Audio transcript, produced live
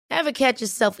Ever catch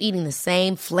yourself eating the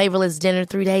same flavorless dinner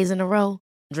 3 days in a row?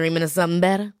 Dreaming of something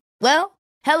better? Well,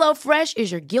 HelloFresh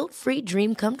is your guilt-free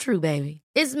dream come true, baby.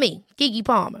 It's me, Keke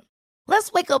Palmer.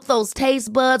 Let's wake up those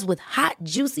taste buds with hot,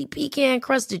 juicy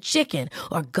pecan-crusted chicken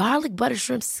or garlic butter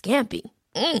shrimp scampi.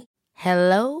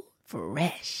 Hello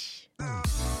Fresh.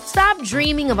 Stop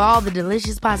dreaming of all the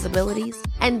delicious possibilities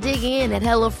and dig in at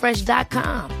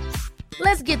HelloFresh.com.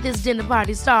 Let's get this dinner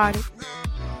party started.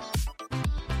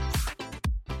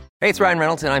 Hey, it's Ryan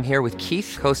Reynolds, and I'm here with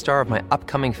Keith, co-star of my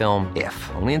upcoming film,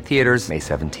 If, only in theaters May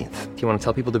 17th. Do you want to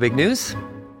tell people the big news?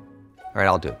 All right,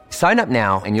 I'll do it. Sign up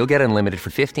now and you'll get unlimited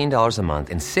for $15 a month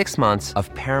and 6 months of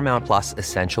Paramount Plus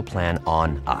Essential Plan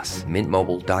on us.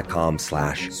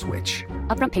 MintMobile.com/switch.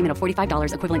 Upfront payment of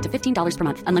 $45 equivalent to $15 per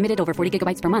month. Unlimited over 40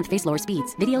 gigabytes per month. Face lower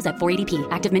speeds. Videos at 480p.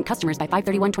 Active Mint customers by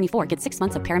 531.24 get 6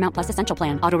 months of Paramount Plus Essential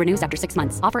Plan. Auto renews after 6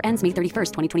 months. Offer ends May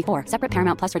 31st, 2024. Separate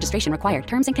Paramount Plus registration required.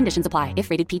 Terms and conditions apply if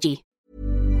rated PG.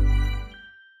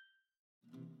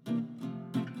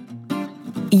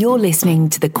 You're listening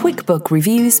to the Quick Book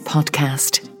Reviews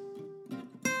podcast.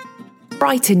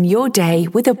 Brighten your day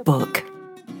with a book.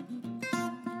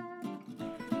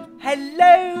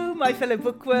 Hello, my fellow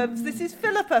bookworms. This is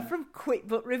Philippa from Quick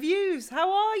Book Reviews. How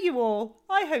are you all?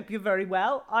 I hope you're very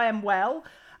well. I am well.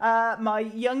 My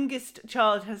youngest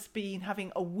child has been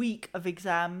having a week of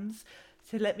exams.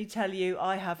 So let me tell you,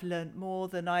 I have learnt more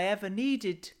than I ever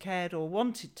needed, cared or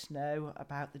wanted to know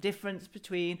about the difference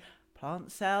between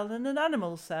plant cell and an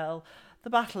animal cell, the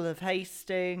Battle of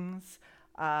Hastings,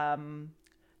 TPR.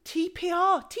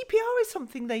 TPR is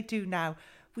something they do now,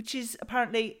 which is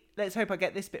apparently, let's hope I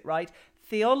get this bit right,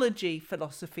 theology,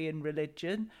 philosophy and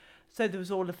religion. So there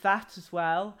was all of that as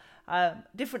well.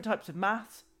 Different types of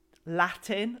maths,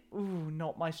 Latin,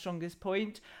 not my strongest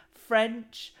point,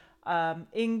 French,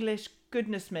 English,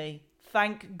 goodness me.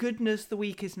 Thank goodness the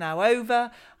week is now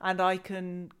over and I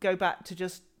can go back to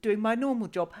just doing my normal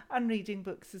job and reading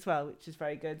books as well, which is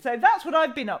very good. So that's what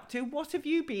I've been up to. What have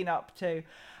you been up to?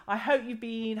 I hope you've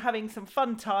been having some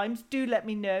fun times. Do let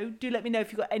me know. Do let me know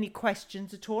if you've got any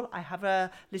questions at all. I have a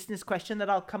listener's question that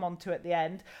I'll come on to at the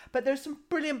end. But there's some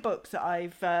brilliant books that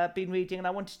I've been reading and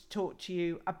I wanted to talk to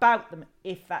you about them,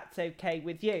 if that's okay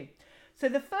with you. So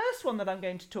the first one that I'm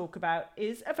going to talk about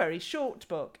is a very short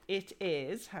book. It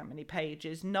is, how many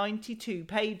pages? 92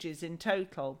 pages in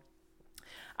total.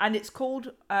 And it's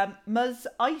called Muz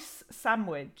Ice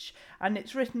Sandwich. And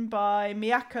it's written by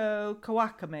Miyako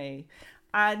Kawakami.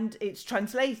 And it's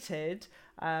translated.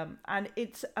 And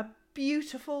it's a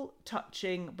beautiful,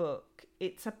 touching book.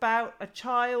 It's about a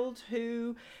child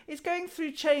who is going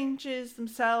through changes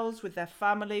themselves with their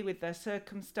family, with their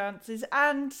circumstances,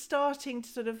 and starting to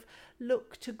sort of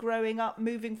look to growing up,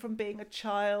 moving from being a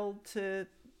child to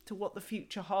what the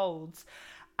future holds.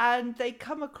 And they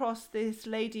come across this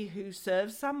lady who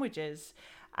serves sandwiches.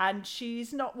 And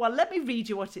she's not, well, let me read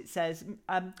you what it says.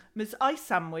 Ms. Ice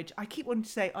Sandwich, I keep wanting to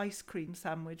say ice cream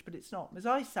sandwich, but it's not. Ms.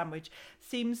 Ice Sandwich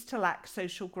seems to lack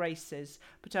social graces,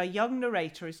 but our young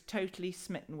narrator is totally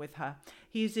smitten with her.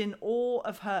 He is in awe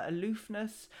of her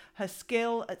aloofness, her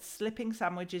skill at slipping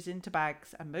sandwiches into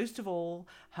bags, and most of all,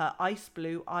 her ice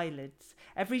blue eyelids.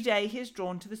 Every day he is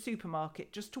drawn to the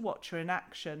supermarket just to watch her in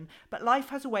action, but life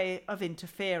has a way of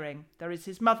interfering. There is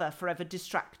his mother, forever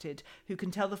distracted, who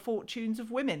can tell the fortunes of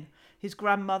women, his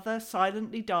grandmother,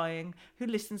 silently dying, who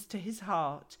listens to his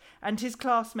heart, and his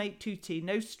classmate Tutti,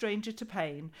 no stranger to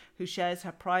pain, who shares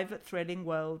her private thrilling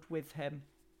world with him.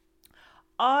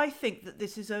 I think that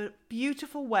this is a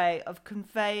beautiful way of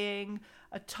conveying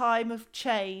a time of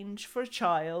change for a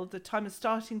child, a time of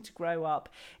starting to grow up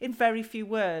in very few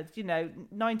words.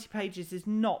 90 pages is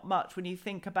not much when you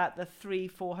think about the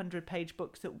 300-400 page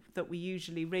books that we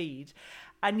usually read.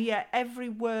 And yet every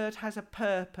word has a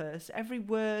purpose. Every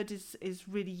word is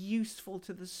really useful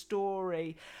to the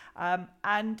story.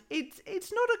 And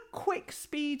it's not a quick,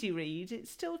 speedy read. It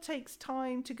still takes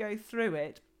time to go through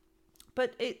it.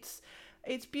 But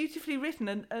it's beautifully written,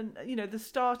 and the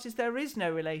start is there is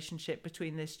no relationship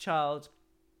between this child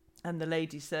and the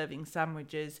lady serving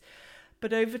sandwiches.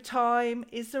 But over time,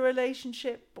 is there a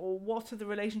relationship, or what are the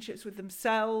relationships with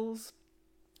themselves?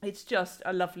 It's just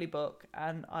a lovely book,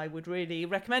 and I would really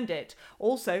recommend it.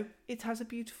 Also, it has a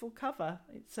beautiful cover.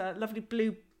 It's a lovely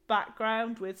blue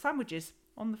background with sandwiches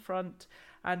on the front,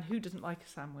 and who doesn't like a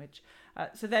sandwich?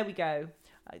 So there we go.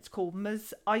 It's called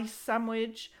Ms. Ice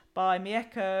Sandwich by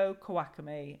Miyako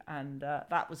Kawakami, and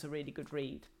that was a really good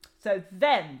read. So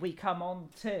then we come on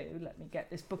to, let me get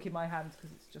this book in my hands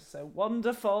because it's just so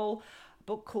wonderful. a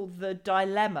book called The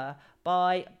Dilemma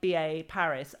by B.A.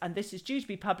 Paris. And this is due to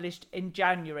be published in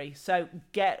January. So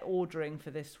get ordering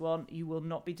for this one. You will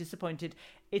not be disappointed.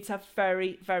 It's a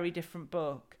very, very different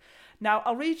book. Now,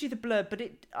 I'll read you the blurb, but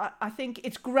I think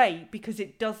it's great because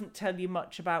it doesn't tell you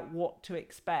much about what to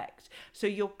expect. So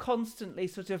you're constantly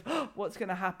sort of, oh, what's going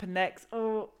to happen next?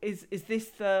 Oh, is this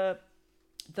the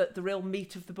real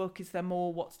meat of the book? Is there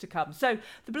more? What's to come? So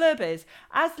the blurb is,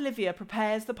 as Livia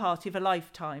prepares the party of a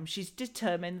lifetime, she's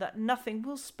determined that nothing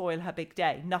will spoil her big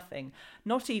day. Nothing.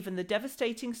 Not even the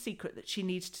devastating secret that she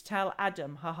needs to tell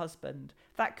Adam, her husband.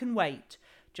 That can wait.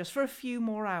 Just for a few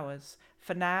more hours.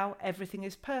 For now, everything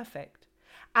is perfect.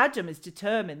 Adam is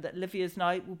determined that Livia's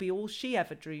night will be all she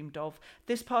ever dreamed of.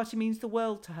 This party means the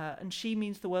world to her, and she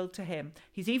means the world to him.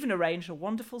 He's even arranged a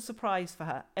wonderful surprise for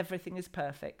her. Everything is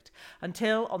perfect.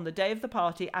 Until, on the day of the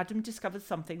party, Adam discovers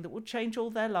something that will change all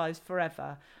their lives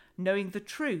forever. Knowing the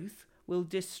truth will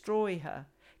destroy her.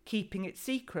 Keeping it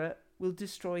secret will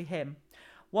destroy him.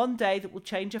 One day that will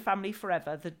change a family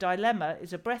forever. The Dilemma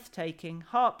is a breathtaking,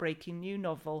 heartbreaking new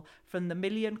novel from the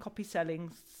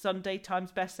million-copy-selling Sunday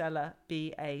Times bestseller,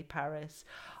 B.A. Paris.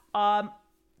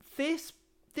 This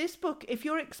book, if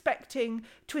you're expecting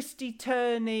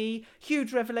twisty-turny,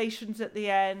 huge revelations at the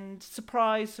end,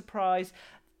 surprise, surprise,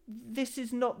 this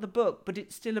is not the book, but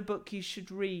it's still a book you should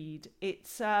read.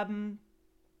 It's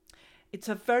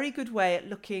a very good way at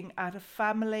looking at a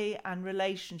family and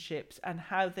relationships and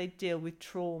how they deal with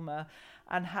trauma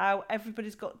and how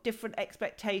everybody's got different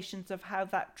expectations of how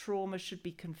that trauma should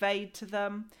be conveyed to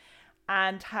them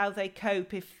and how they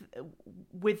cope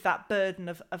with that burden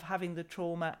of having the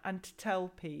trauma, and to tell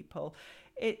people.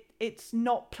 It's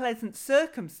not pleasant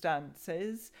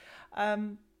circumstances,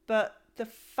 but the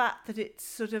fact that it's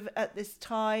sort of at this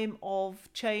time of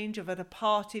change, of at a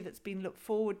party that's been looked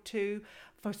forward to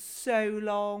for so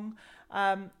long,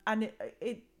 and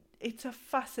it's a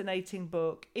fascinating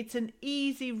book. It's an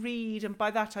easy read, and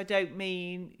by that I don't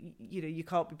mean you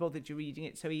can't be bothered you're reading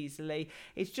it so easily.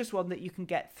 It's just one that you can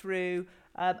get through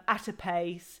at a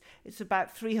pace. It's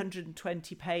about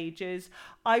 320 pages.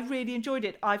 I really enjoyed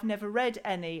it. I've never read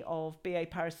any of B.A.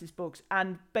 Paris's books,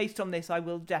 and based on this I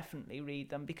will definitely read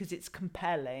them because it's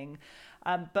compelling.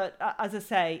 But as I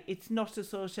say, it's not a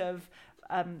sort of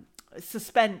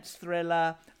suspense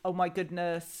thriller. Oh my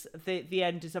goodness, the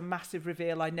end is a massive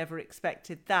reveal. I never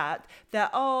expected that.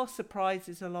 There are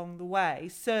surprises along the way,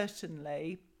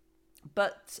 certainly,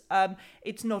 but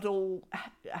it's not all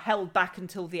held back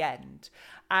until the end.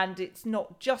 And it's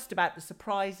not just about the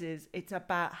surprises, it's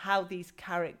about how these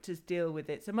characters deal with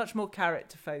it. So much more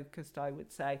character focused, I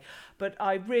would say. But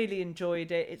I really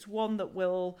enjoyed it. It's one that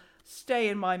will stay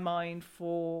in my mind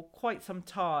for quite some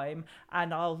time,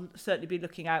 and I'll certainly be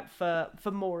looking out for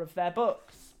more of their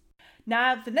books.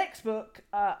 Now, the next book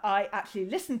I actually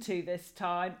listened to this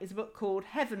time is a book called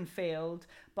Heavenfield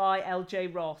by L.J.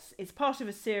 Ross. It's part of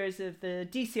a series of the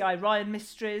DCI Ryan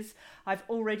Mysteries. I've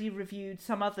already reviewed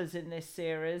some others in this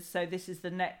series, so this is the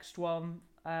next one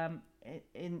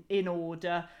in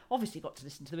order. Obviously got to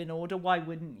listen to them in order, why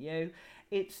wouldn't you?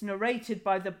 It's narrated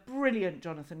by the brilliant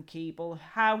Jonathan Keeble.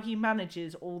 How he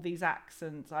manages all these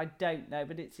accents, I don't know,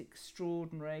 but it's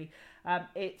extraordinary.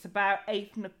 It's about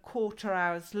 8.25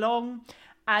 hours long,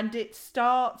 and it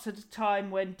starts at a time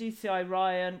when DCI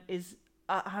Ryan is,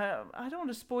 I don't want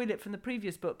to spoil it from the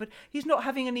previous book, but he's not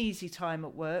having an easy time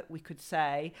at work, we could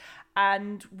say.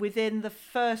 And within the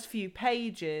first few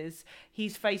pages,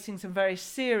 he's facing some very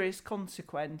serious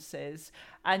consequences.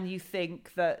 And you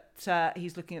think that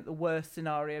he's looking at the worst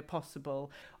scenario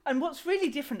possible. And what's really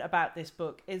different about this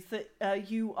book is that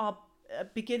you are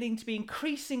beginning to be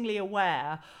increasingly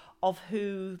aware of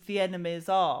who the enemies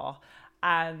are.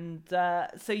 And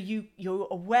so you're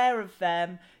aware of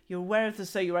them. You're aware of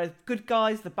you're aware of the good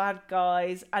guys, the bad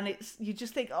guys, and you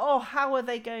just think, oh, how are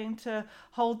they going to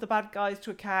hold the bad guys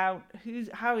to account?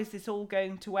 How is this all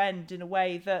going to end in a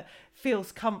way that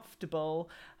feels comfortable?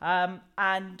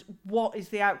 And what is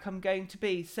the outcome going to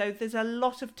be? So there's a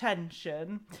lot of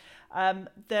tension.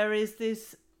 There is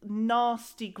this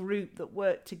nasty group that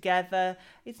work together.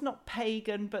 It's not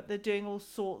pagan, but they're doing all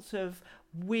sorts of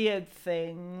weird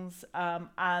things,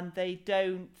 and they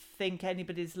don't think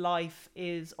anybody's life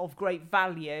is of great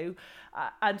value,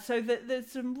 and so there's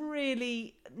some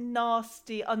really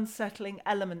nasty, unsettling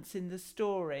elements in the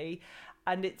story.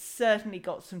 And it's certainly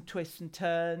got some twists and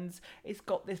turns. It's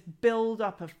got this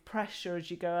build-up of pressure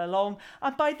as you go along.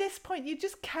 And by this point, you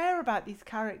just care about these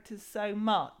characters so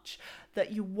much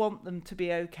that you want them to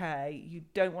be okay. You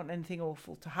don't want anything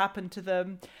awful to happen to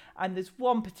them. And there's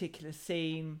one particular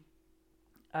scene,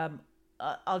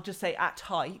 I'll just say at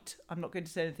height. I'm not going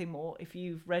to say anything more. If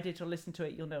you've read it or listened to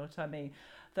it, you'll know what I mean.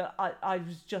 That I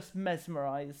was just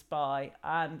mesmerised by,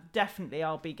 and definitely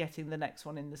I'll be getting the next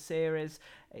one in the series.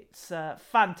 It's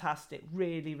fantastic.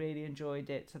 Really, really enjoyed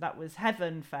it. So that was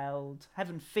Heavenfield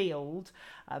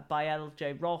by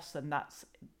L.J. Ross, and that's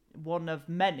one of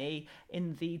many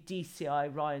in the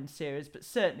DCI Ryan series, but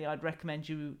certainly I'd recommend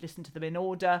you listen to them in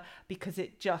order because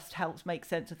it just helps make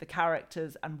sense of the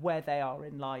characters and where they are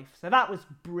in life. So that was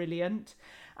brilliant.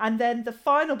 And then the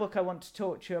final book I want to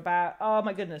talk to you about, oh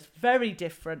my goodness, very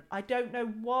different. I don't know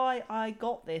why I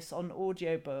got this on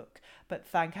audiobook, but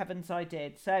thank heavens I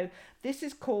did. So this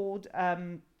is called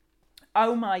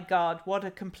Oh My God, What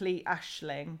a Complete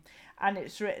Aisling. And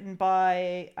it's written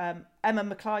by Emma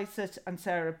McLysaght and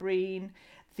Sarah Breen.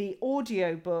 The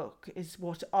audiobook is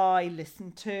what I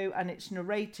listened to, and it's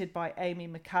narrated by Amy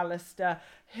McAllister,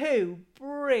 who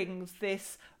brings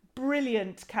this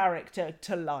brilliant character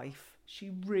to life.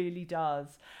 She really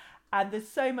does. And there's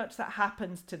so much that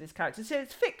happens to this character. So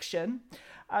it's fiction.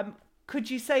 Could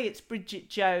you say it's Bridget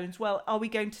Jones? Well, are we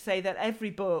going to say that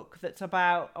every book that's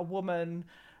about a woman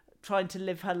trying to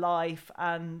live her life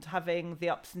and having the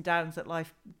ups and downs that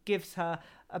life gives her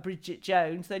a Bridget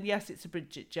Jones, then yes, it's a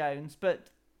Bridget Jones.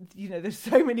 But, you know, there's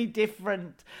so many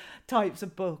different types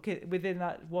of book within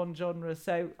that one genre.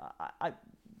 So I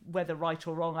whether right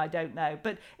or wrong, I don't know.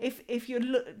 But if you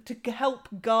look to help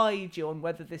guide you on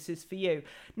whether this is for you.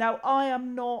 Now, I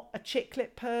am not a chick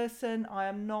lit person.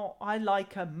 I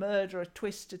like a murder, a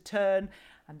twist, a turn.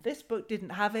 And this book didn't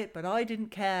have it, but I didn't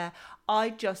care. I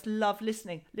just love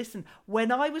listening. Listen,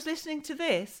 when I was listening to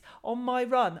this on my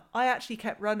run, I actually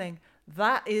kept running.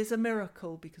 That is a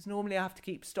miracle, because normally I have to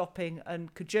keep stopping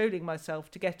and cajoling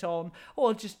myself to get on,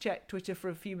 or just check Twitter for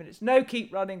a few minutes. No,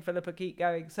 keep running, Philippa, keep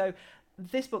going. So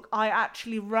this book, I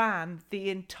actually ran the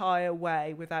entire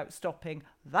way without stopping.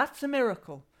 That's a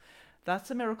miracle.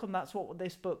 That's a miracle, and that's what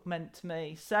this book meant to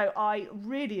me. So I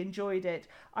really enjoyed it.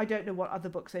 I don't know what other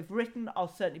books they've written. I'll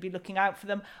certainly be looking out for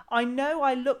them. I know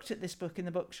I looked at this book in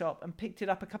the bookshop and picked it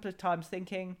up a couple of times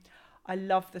thinking, I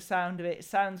love the sound of it. It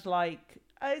sounds like,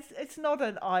 it's not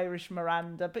an Irish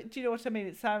Miranda, but do you know what I mean?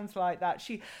 It sounds like that.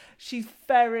 She's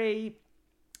very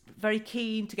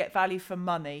keen to get value for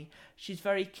money. She's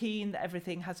very keen that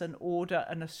everything has an order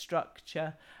and a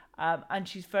structure. And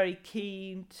she's very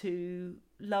keen to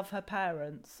love her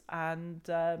parents and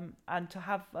to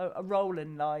have a role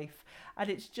in life. And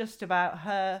it's just about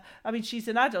her. I mean, she's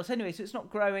an adult anyway, so it's not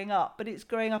growing up, but it's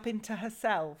growing up into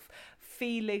herself,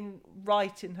 feeling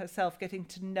right in herself, getting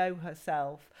to know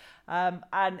herself.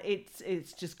 And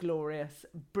it's just glorious,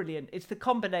 brilliant. It's the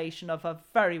combination of a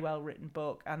very well written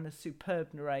book and a superb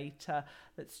narrator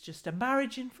that's just a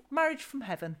marriage from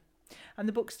heaven. And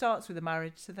the book starts with a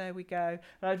marriage, so there we go.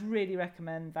 And I'd really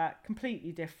recommend that.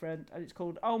 Completely different. And it's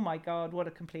called Oh My God, What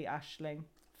a Complete Aisling.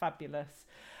 Fabulous.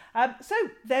 So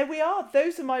there we are.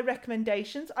 Those are my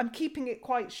recommendations. I'm keeping it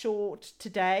quite short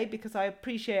today because I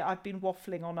appreciate I've been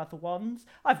waffling on other ones.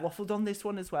 I've waffled on this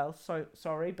one as well. So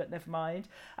sorry, but never mind.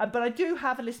 But I do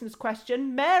have a listener's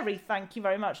question. Mary, thank you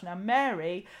very much. Now,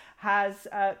 Mary has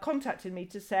contacted me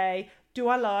to say, do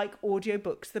I like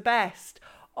audiobooks the best?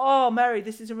 Oh, Mary,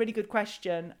 this is a really good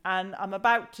question. And I'm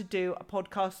about to do a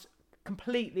podcast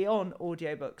completely on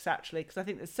audiobooks, actually, because I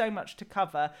think there's so much to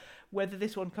cover. Whether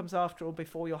this one comes after or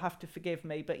before, you'll have to forgive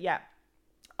me. But yeah,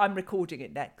 I'm recording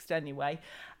it next anyway.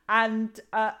 And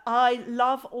I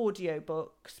love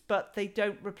audiobooks, but they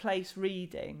don't replace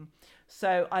reading.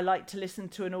 So I like to listen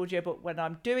to an audiobook when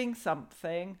I'm doing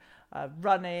something,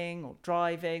 running or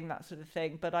driving, that sort of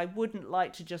thing. But I wouldn't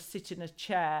like to just sit in a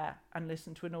chair and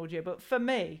listen to an audiobook for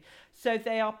me. So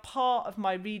they are part of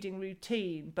my reading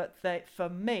routine, but for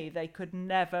me, they could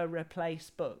never replace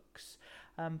books.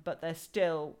 But they're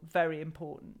still very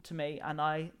important to me and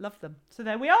I love them. So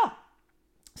there we are.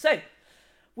 So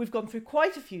we've gone through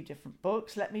quite a few different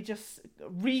books. Let me just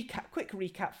quick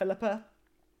recap, Philippa.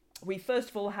 We first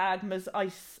of all had Ms.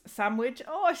 Ice Sandwich.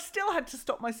 Oh, I still had to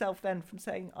stop myself then from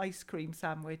saying ice cream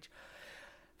sandwich.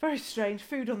 Very strange.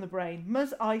 Food on the brain.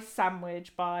 Ms. Ice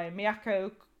Sandwich by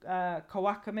Miyako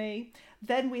Kawakami.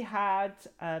 Then we had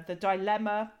The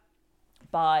Dilemma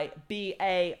by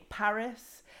B.A.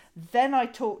 Paris. Then I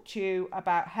talked to you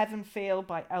about Heavenfield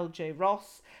by L.J.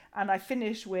 Ross. And I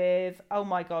finished with Oh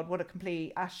My God, What a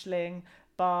Complete Aisling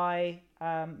by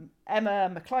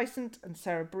Emma McLysaght and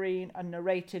Sarah Breen, and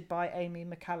narrated by Amy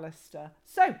McAllister.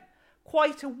 So,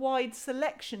 quite a wide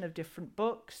selection of different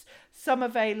books. Some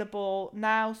available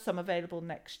now, some available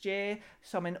next year,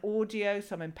 some in audio,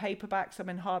 some in paperback, some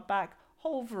in hardback.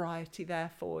 whole variety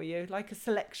there for you, like a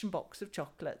selection box of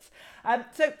chocolates.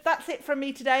 So that's it from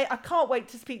me today. I can't wait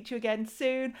to speak to you again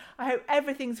soon. I hope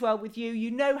everything's well with you.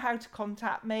 You know how to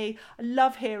contact me. I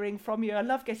love hearing from you. I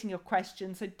love getting your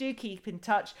questions, so do keep in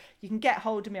touch. You can get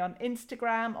hold of me on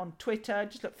Instagram, on Twitter.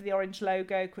 Just look for the orange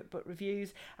logo, Quick Book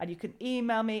Reviews, and you can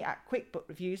email me at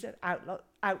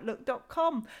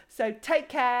quickbookreviews@outlook.com. So take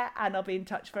care, and I'll be in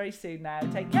touch very soon now.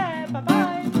 Take care.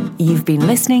 Bye-bye. You've been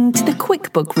listening to the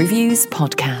Quick Book Reviews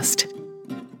podcast.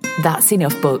 That's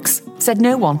enough books, said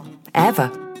no one, ever.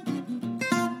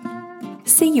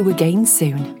 See you again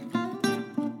soon.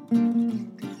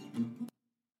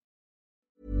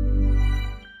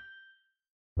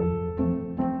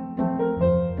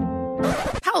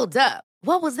 Hold up.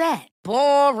 What was that?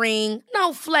 Boring.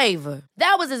 No flavor.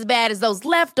 That was as bad as those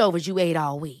leftovers you ate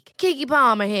all week. Keke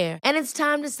Palmer here, and it's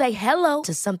time to say hello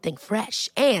to something fresh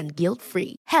and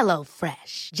guilt-free. Hello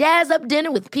Fresh. Jazz up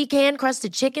dinner with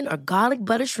pecan-crusted chicken or garlic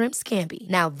butter shrimp scampi.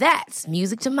 Now that's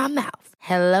music to my mouth.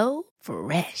 Hello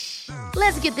Fresh.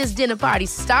 Let's get this dinner party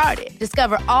started.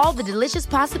 Discover all the delicious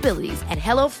possibilities at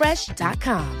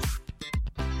hellofresh.com.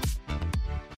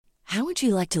 How would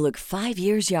you like to look 5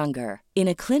 years younger? In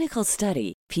a clinical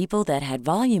study, people that had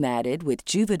volume added with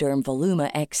Juvederm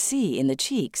Voluma XC in the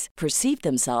cheeks perceived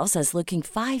themselves as looking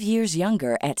 5 years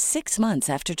younger at 6 months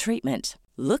after treatment.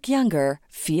 Look younger,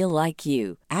 feel like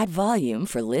you. Add volume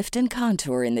for lift and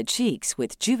contour in the cheeks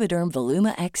with Juvederm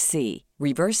Voluma XC.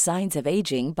 Reverse signs of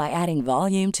aging by adding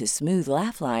volume to smooth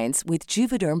laugh lines with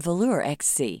Juvederm Volure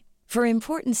XC. For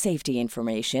important safety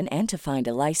information and to find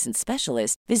a licensed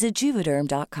specialist, visit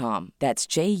Juvederm.com. That's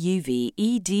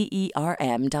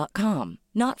JUVEDERM.com.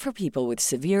 Not for people with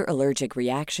severe allergic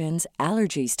reactions,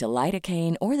 allergies to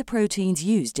lidocaine, or the proteins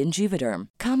used in Juvederm.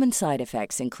 Common side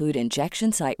effects include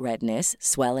injection site redness,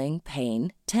 swelling,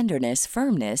 pain, tenderness,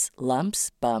 firmness,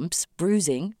 lumps, bumps,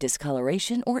 bruising,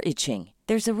 discoloration, or itching.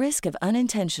 There's a risk of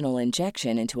unintentional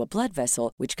injection into a blood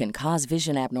vessel, which can cause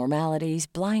vision abnormalities,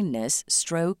 blindness,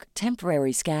 stroke,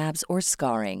 temporary scabs, or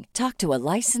scarring. Talk to a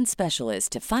licensed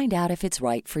specialist to find out if it's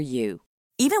right for you.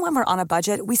 Even when we're on a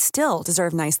budget, we still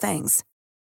deserve nice things.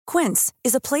 Quince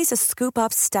is a place to scoop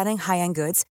up stunning high-end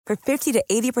goods for 50 to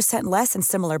 80% less than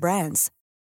similar brands.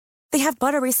 They have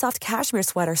buttery soft cashmere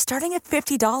sweaters starting at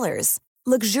 $50,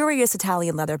 luxurious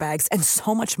Italian leather bags, and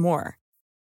so much more.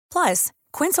 Plus,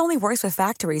 Quince only works with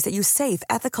factories that use safe,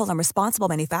 ethical, and responsible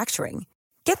manufacturing.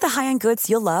 Get the high-end goods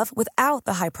you'll love without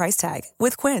the high price tag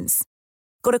with Quince.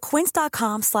 Go to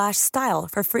quince.com/style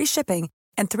for free shipping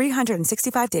and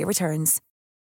 365-day returns.